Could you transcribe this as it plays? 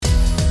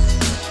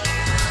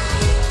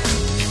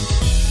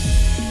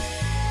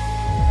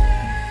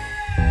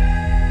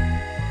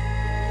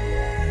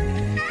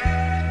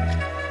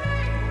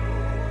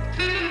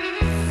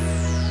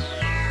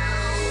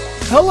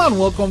Hello and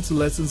welcome to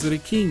Lessons with the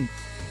King,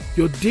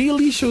 your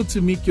daily show to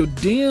make your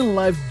day in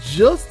life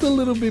just a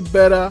little bit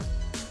better.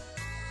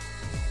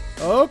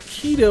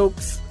 Okie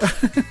dokes.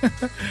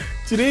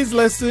 Today's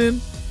lesson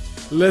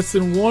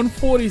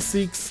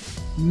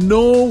 146,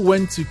 know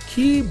when to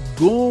keep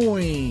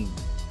going.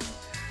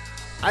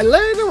 I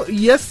learned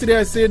yesterday,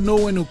 I said know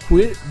when to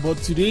quit, but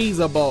today is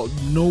about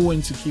know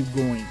when to keep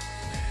going.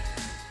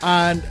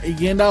 And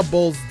again, that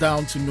boils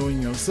down to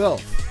knowing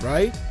yourself,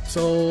 right?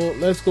 So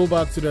let's go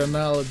back to the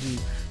analogy.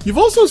 You've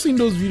also seen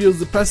those videos,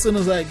 the person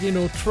is like,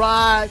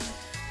 try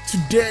to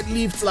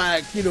deadlift,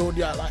 like,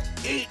 they are like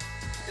eight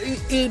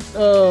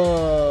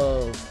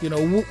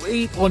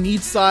on each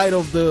side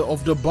of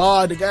the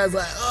bar. The guy's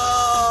like,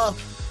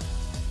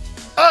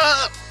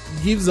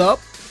 gives up.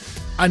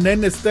 And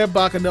then they step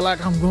back and they're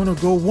like, I'm gonna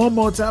go one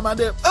more time, and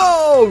then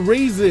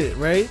raise it,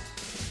 right?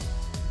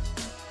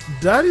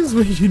 That is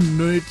when you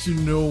need to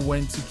know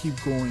when to keep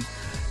going.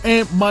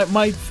 And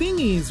my thing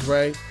is,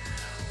 right,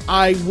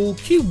 I will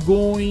keep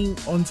going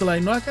until I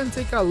know I can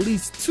take at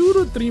least 2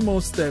 to 3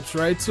 more steps,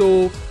 right?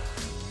 So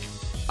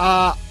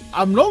I'm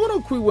not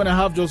gonna quit when I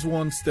have just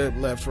one step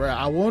left, right?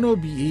 I want to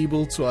be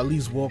able to at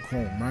least walk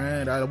home,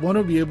 right? I want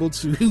to be able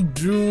to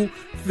do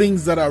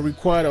things that are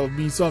required of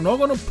me. So I'm not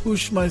gonna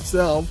push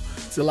myself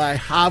till I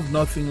have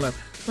nothing left.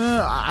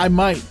 I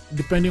might,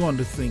 depending on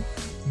the thing.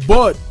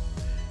 But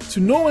to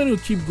know when to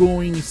keep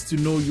going is to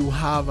know you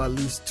have at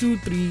least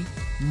 2-3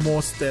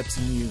 more steps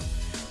in you.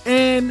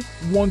 And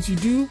once you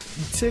do,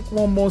 you take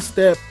one more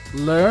step,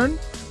 learn,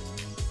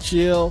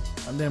 chill,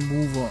 and then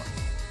move on.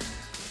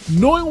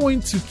 Knowing when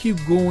to keep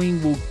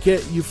going will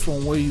get you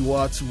from where you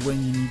are to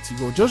when you need to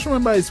go. Just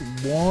remember, it's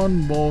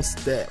one more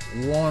step.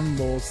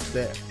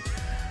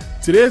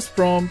 Today's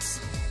prompts,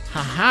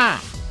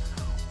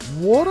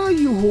 what are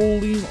you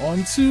holding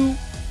on to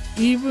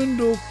even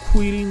though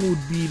quitting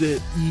would be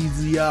the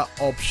easier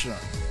option?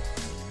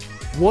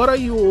 What are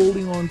you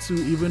holding on to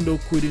even though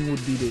quitting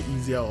would be the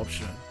easier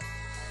option?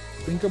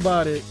 Think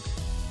about it.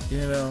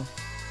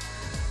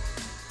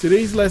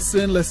 Today's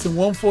lesson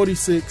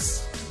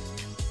 146,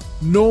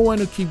 know when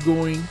to keep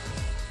going.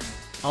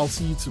 I'll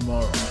see you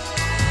tomorrow.